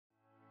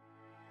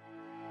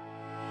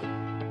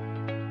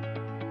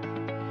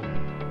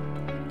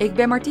Ik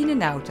ben Martine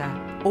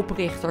Nauta,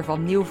 oprichter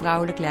van Nieuw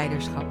Vrouwelijk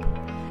Leiderschap.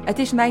 Het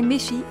is mijn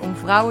missie om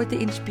vrouwen te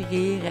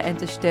inspireren en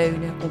te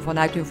steunen om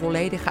vanuit hun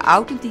volledige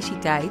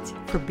authenticiteit,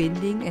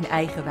 verbinding en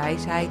eigen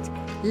wijsheid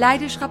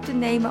leiderschap te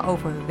nemen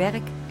over hun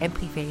werk en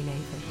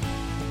privéleven.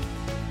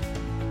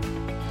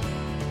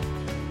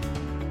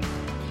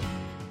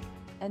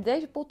 En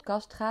deze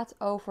podcast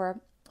gaat over: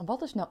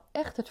 wat is nou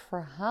echt het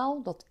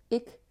verhaal dat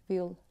ik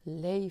wil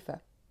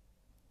leven?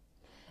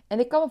 En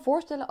ik kan me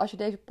voorstellen, als je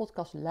deze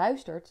podcast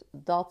luistert,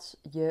 dat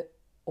je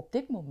op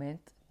dit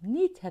moment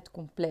niet het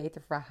complete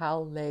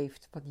verhaal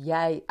leeft wat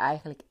jij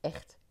eigenlijk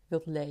echt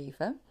wilt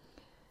leven.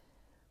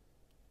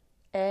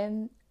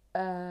 En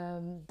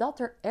dat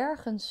er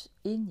ergens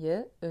in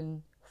je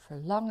een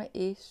verlangen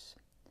is,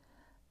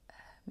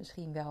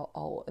 misschien wel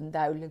al een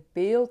duidelijk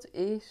beeld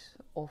is,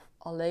 of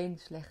alleen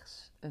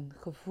slechts een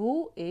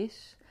gevoel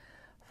is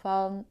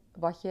van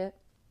wat je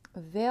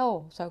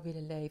wel zou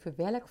willen leven.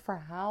 Welk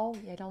verhaal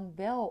jij dan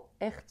wel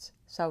echt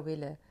zou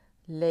willen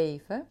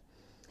leven.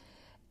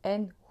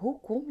 En hoe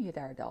kom je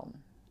daar dan?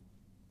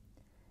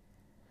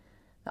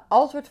 Nou,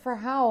 als we het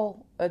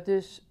verhaal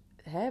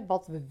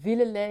wat we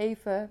willen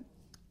leven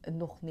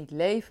nog niet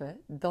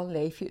leven, dan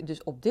leef je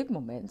dus op dit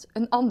moment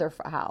een ander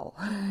verhaal.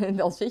 En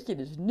dan zit je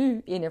dus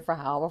nu in een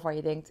verhaal waarvan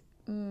je denkt,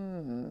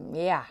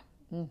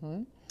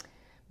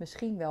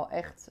 misschien wel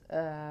echt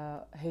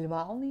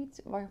helemaal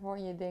niet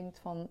waarvan je denkt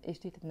van, is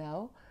dit het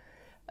nou?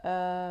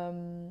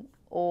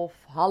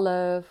 Of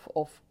half,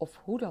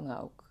 of hoe dan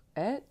ook.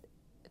 Hè?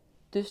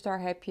 Dus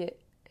daar heb je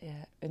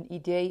een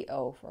idee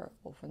over,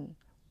 of een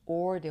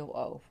oordeel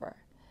over.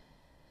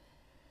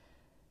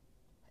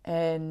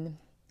 En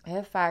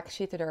vaak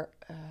zitten er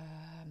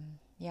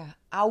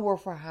oude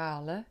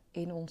verhalen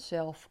in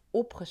onszelf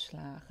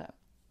opgeslagen.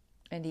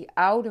 En die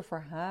oude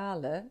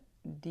verhalen,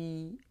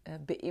 die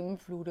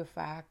beïnvloeden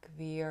vaak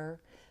weer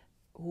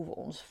hoe we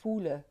ons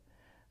voelen.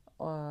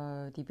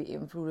 Die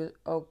beïnvloeden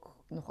ook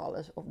nog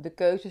alles, of de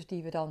keuzes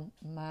die we dan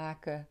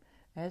maken.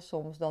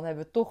 Soms dan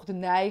hebben we toch de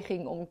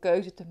neiging om een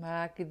keuze te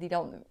maken die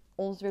dan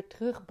ons weer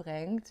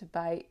terugbrengt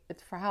bij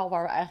het verhaal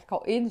waar we eigenlijk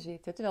al in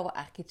zitten. Terwijl we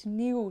eigenlijk iets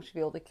nieuws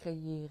wilden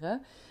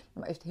creëren.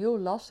 Maar is het heel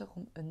lastig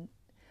om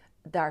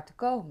daar te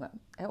komen.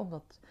 Om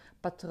dat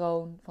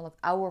patroon van het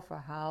oude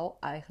verhaal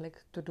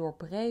eigenlijk te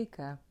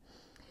doorbreken.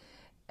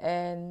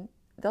 En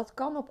dat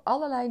kan op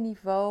allerlei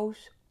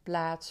niveaus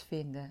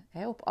plaatsvinden.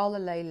 Op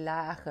allerlei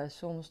lagen.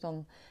 Soms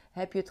dan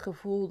heb je het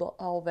gevoel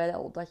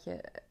dat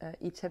je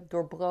iets hebt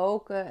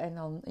doorbroken. En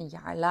dan een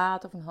jaar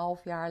later of een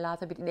half jaar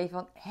later heb je het idee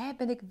van,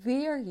 ben ik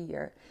weer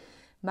hier?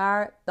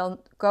 Maar dan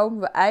komen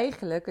we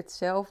eigenlijk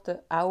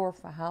hetzelfde oude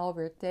verhaal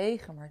weer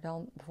tegen. Maar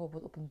dan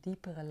bijvoorbeeld op een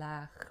diepere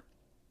laag.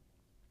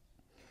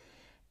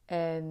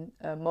 En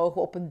mogen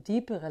we op een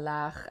diepere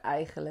laag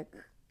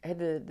eigenlijk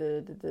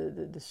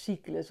de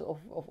cyclus of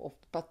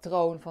het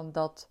patroon van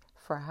dat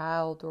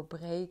verhaal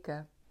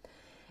doorbreken.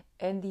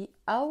 En die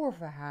oude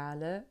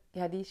verhalen,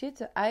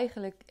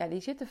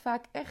 die zitten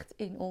vaak echt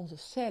in onze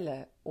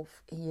cellen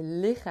of in je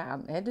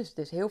lichaam.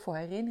 Dus heel veel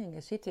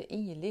herinneringen zitten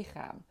in je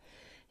lichaam.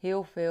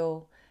 Heel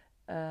veel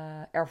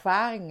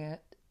ervaringen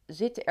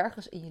zitten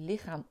ergens in je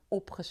lichaam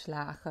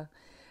opgeslagen.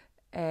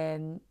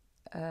 En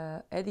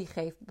die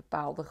geeft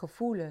bepaalde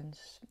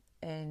gevoelens.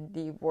 En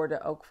die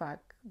worden ook vaak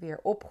weer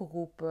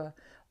opgeroepen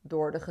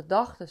door de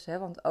gedachtes.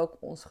 Want ook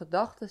ons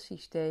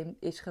gedachtensysteem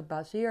is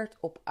gebaseerd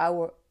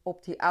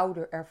op die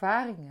oude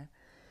ervaringen.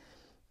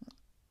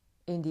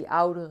 In die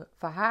oude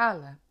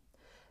verhalen.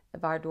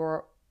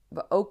 Waardoor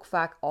we ook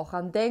vaak al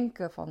gaan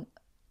denken van,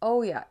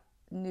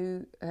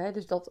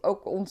 dus dat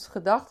ook ons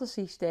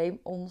gedachtensysteem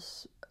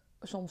ons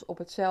soms op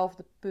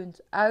hetzelfde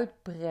punt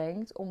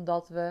uitbrengt.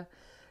 Omdat we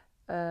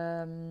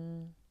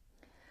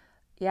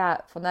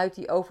vanuit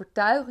die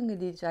overtuigingen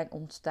die zijn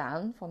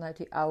ontstaan, vanuit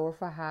die oude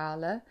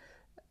verhalen,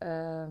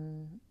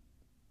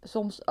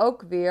 soms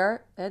ook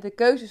weer de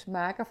keuzes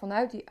maken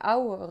vanuit die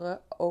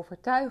oudere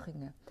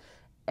overtuigingen.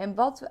 En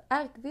wat we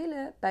eigenlijk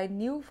willen bij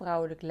Nieuw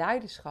Vrouwelijk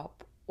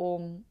Leiderschap,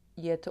 om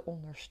je te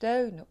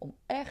ondersteunen, om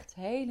echt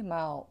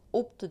helemaal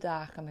op te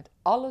dagen met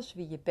alles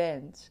wie je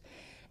bent.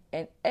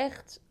 En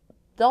echt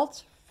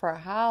dat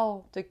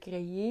verhaal te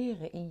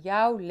creëren in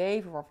jouw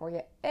leven, waarvoor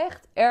je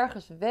echt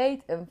ergens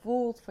weet en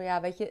voelt van,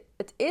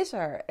 het is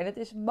er en het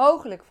is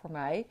mogelijk voor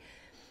mij.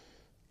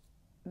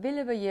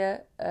 Willen we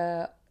je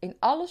in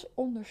alles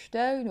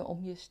ondersteunen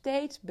om je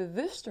steeds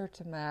bewuster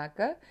te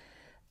maken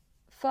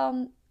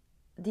van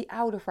die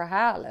oude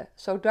verhalen.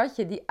 Zodat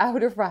je die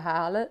oude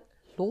verhalen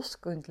los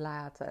kunt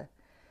laten.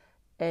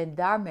 En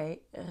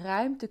daarmee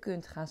ruimte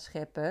kunt gaan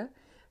scheppen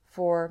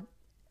voor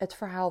het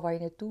verhaal waar je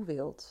naartoe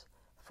wilt.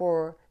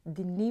 Voor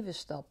die nieuwe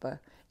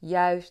stappen.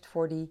 Juist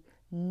voor die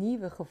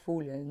nieuwe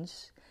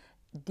gevoelens.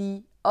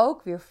 Die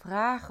ook weer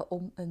vragen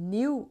om een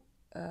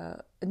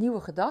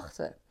nieuwe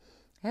gedachte.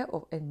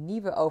 Of een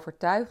nieuwe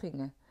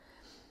overtuigingen.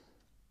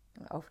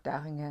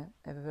 Overtuigingen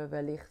hebben we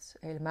wellicht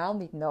helemaal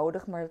niet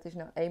nodig. Maar dat is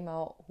nou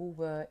eenmaal hoe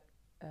we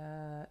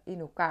in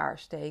elkaar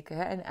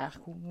steken. En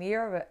eigenlijk hoe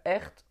meer we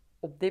echt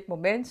op dit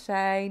moment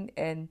zijn.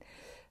 En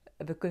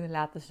we kunnen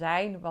laten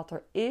zijn wat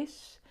er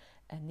is.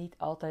 En niet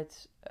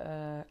altijd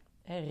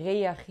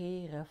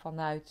reageren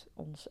vanuit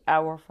ons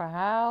oude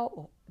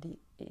verhaal,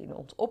 die in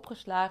ons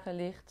opgeslagen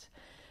ligt.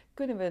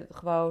 Kunnen we er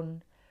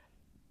gewoon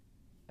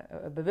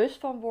bewust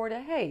van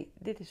worden. Hey,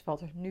 dit is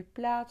wat er nu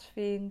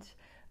plaatsvindt.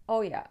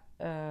 Oh ja,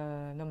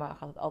 normaal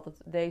gaat het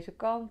altijd deze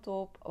kant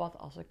op. Wat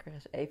als ik er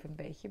eens even een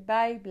beetje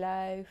bij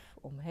blijf,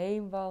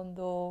 omheen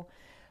wandel.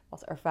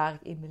 Wat ervaar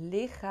ik in mijn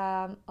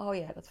lichaam? Oh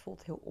ja, dat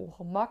voelt heel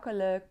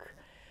ongemakkelijk.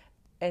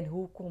 En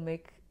hoe kom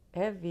ik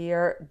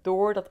weer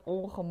door dat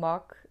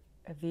ongemak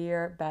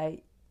weer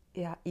bij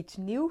iets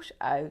nieuws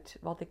uit.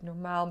 Wat ik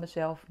normaal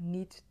mezelf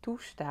niet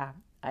toesta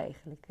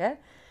eigenlijk. Hè?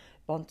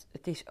 Want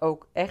het is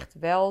ook echt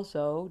wel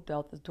zo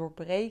dat het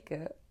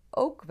doorbreken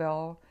ook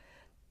wel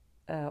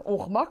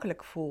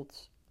ongemakkelijk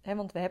voelt.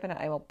 Want we hebben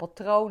nou eenmaal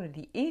patronen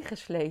die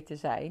ingesleten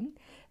zijn.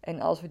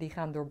 En als we die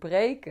gaan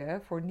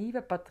doorbreken voor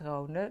nieuwe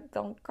patronen,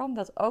 dan kan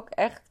dat ook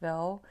echt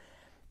wel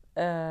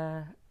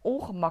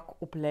ongemak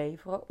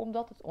opleveren.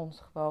 Omdat het ons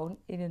gewoon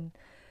in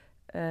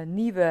een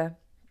nieuwe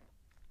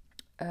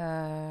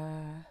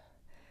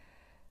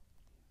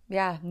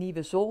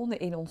zone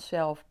in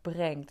onszelf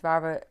brengt.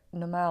 Waar we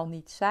normaal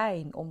niet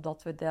zijn.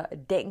 Omdat we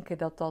denken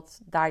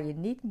dat daar je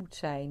niet moet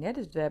zijn. Hè?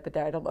 Dus we hebben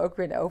daar dan ook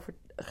weer een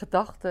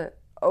gedachte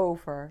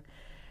over.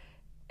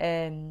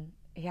 En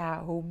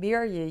ja, hoe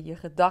meer je je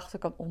gedachten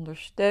kan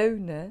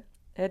ondersteunen.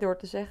 Door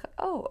te zeggen,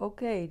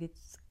 oké,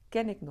 dit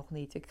ken ik nog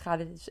niet. Ik ga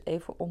dit eens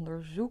even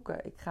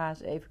onderzoeken. Ik ga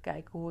eens even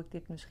kijken hoe ik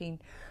dit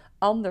misschien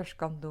anders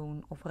kan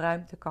doen. Of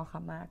ruimte kan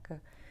gaan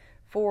maken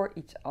voor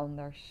iets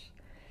anders.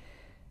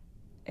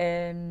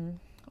 En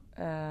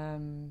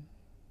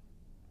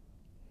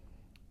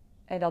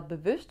dat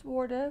bewust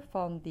worden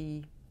van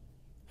die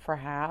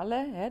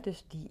verhalen,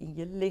 dus die in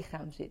je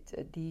lichaam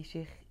zitten, die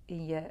zich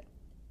in je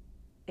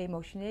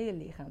emotionele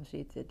lichaam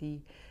zitten,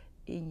 die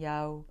in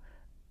jouw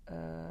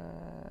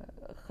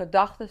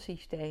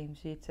gedachtensysteem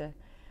zitten.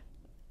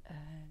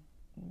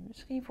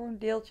 Misschien voor een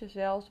deeltje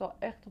zelfs wel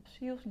echt op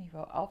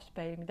zielsniveau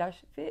afspelen.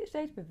 Daar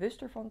steeds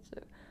bewuster van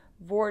te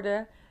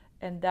worden.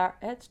 En daar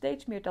het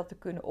steeds meer dat te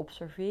kunnen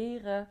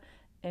observeren.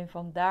 En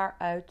van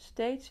daaruit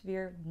steeds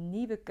weer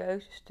nieuwe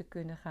keuzes te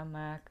kunnen gaan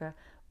maken.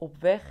 Op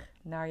weg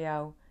naar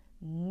jouw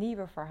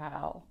nieuwe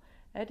verhaal.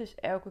 Dus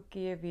elke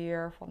keer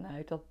weer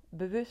vanuit dat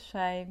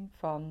bewustzijn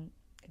van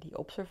die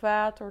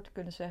observator te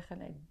kunnen zeggen.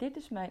 Nee, dit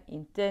is mijn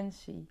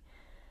intentie.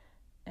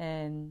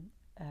 En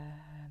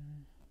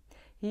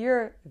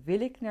hier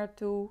wil ik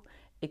naartoe.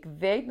 Ik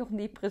weet nog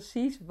niet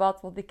precies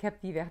wat, want ik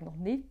heb die weg nog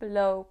niet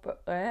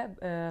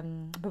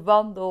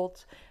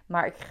bewandeld.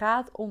 Maar ik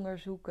ga het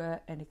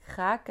onderzoeken en ik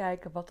ga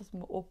kijken wat het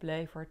me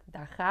oplevert.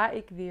 Daar ga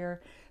ik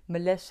weer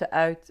mijn lessen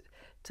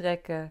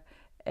uittrekken.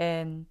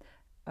 En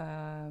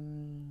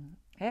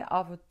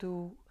af en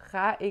toe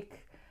ga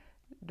ik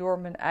door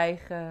mijn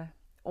eigen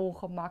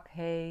ongemak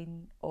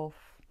heen.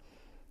 Of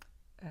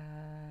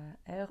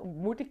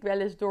moet ik wel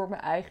eens door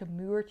mijn eigen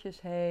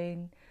muurtjes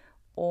heen.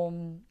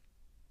 Om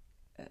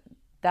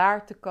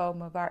daar te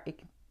komen waar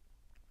ik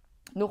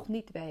nog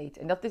niet weet.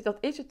 En dat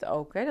is het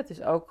ook. Hè? Dat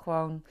is ook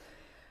gewoon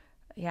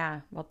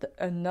wat de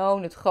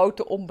unknown, het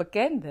grote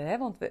onbekende. Hè?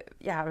 Want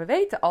we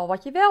weten al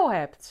wat je wel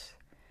hebt.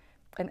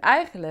 En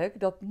eigenlijk,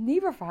 dat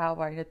nieuwe verhaal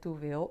waar je naartoe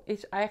wil,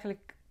 is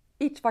eigenlijk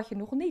iets wat je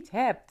nog niet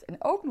hebt. En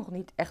ook nog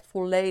niet echt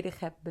volledig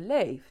hebt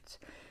beleefd.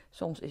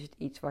 Soms is het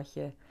iets wat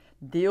je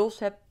deels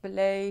hebt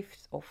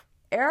beleefd. Of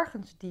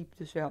ergens diep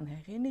dus wel een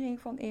herinnering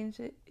van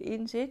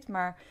in zit.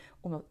 Maar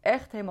om dat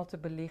echt helemaal te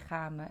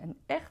belichamen en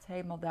echt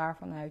helemaal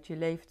daarvan uit je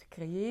leven te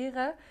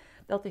creëren,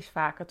 dat is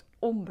vaak het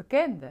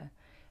onbekende.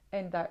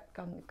 En daar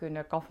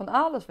kan van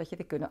alles,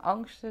 er kunnen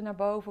angsten naar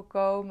boven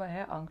komen.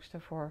 Hè?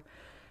 Angsten voor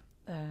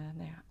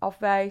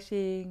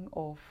afwijzing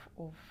of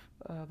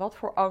wat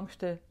voor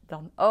angsten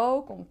dan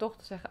ook. Om toch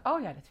te zeggen,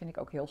 dat vind ik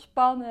ook heel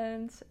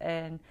spannend.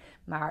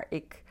 Maar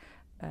ik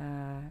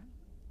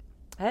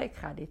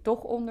ga dit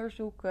toch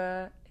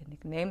onderzoeken. En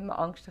ik neem mijn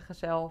angstige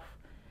zelf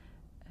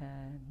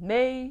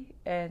mee.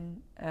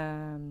 En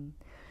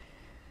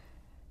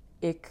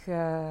ik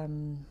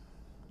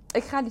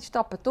ga die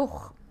stappen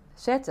toch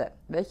zetten.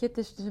 Weet je, het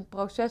is een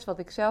proces wat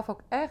ik zelf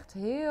ook echt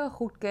heel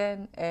goed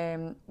ken.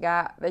 En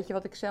weet je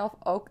wat ik zelf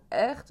ook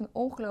echt een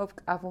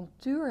ongelooflijk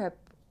avontuur heb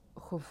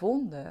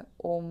gevonden.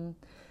 Om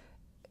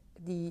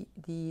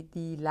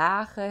die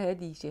lagen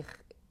die zich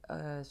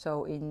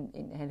zo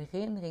in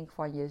herinnering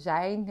van je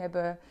zijn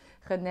hebben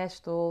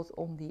genesteld.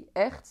 Om die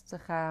echt te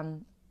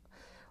gaan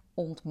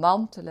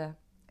ontmantelen.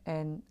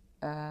 En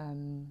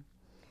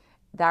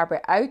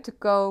daarbij uit te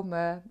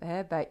komen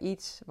bij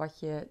iets wat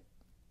je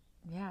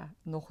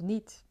nog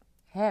niet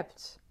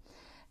hebt.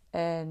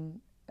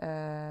 En,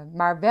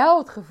 maar wel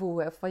het gevoel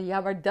hebt van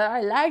maar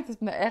daar lijkt het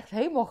me echt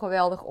helemaal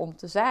geweldig om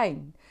te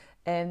zijn.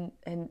 En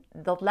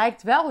dat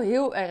lijkt wel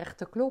heel erg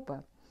te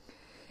kloppen.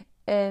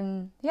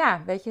 En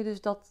weet je,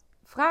 dus dat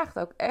vraagt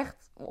ook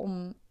echt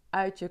om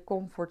uit je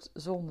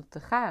comfortzone te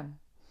gaan.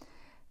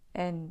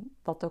 En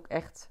dat ook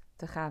echt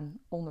te gaan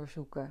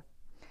onderzoeken.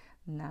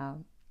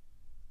 Nou,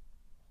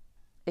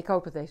 ik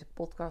hoop dat deze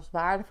podcast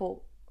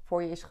waardevol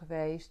voor je is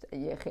geweest.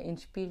 En je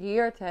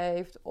geïnspireerd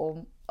heeft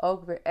om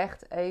ook weer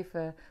echt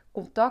even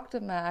contact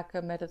te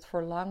maken met het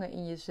verlangen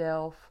in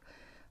jezelf.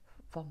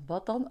 Van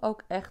wat dan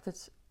ook echt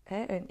het,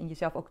 en in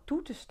jezelf ook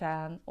toe te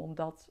staan om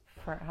dat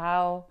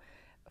verhaal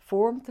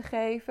vorm te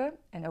geven.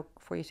 En ook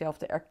voor jezelf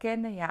te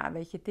erkennen. Ja,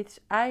 weet je, dit is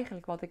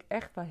eigenlijk wat ik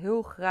echt wel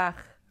heel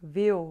graag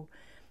wil.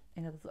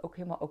 En dat het ook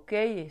helemaal oké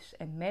is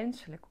en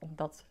menselijk om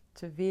dat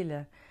te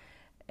willen.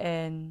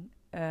 En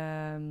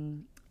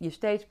je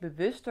steeds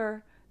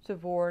bewuster te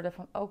worden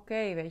van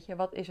oké, weet je,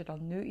 wat is er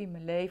dan nu in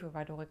mijn leven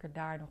waardoor ik er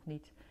daar nog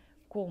niet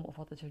kom? Of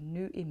wat is er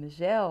nu in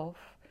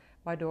mezelf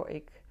waardoor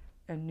ik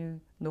er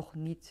nu nog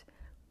niet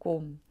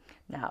kom?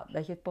 Nou,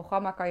 weet je, het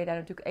programma kan je daar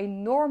natuurlijk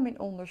enorm in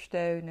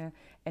ondersteunen.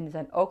 En er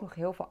zijn ook nog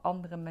heel veel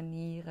andere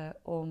manieren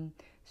om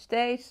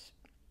steeds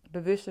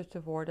bewuster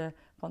te worden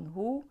van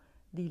hoe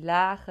die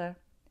lagen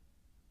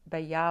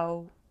bij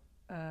jou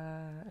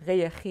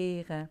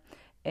reageren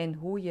en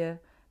hoe je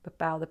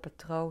bepaalde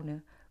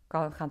patronen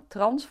kan gaan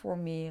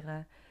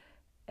transformeren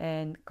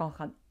en kan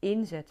gaan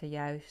inzetten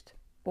juist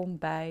om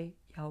bij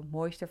jouw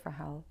mooiste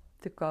verhaal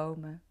te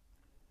komen.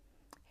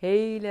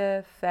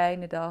 Hele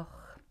fijne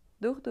dag.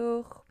 Doeg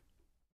doeg!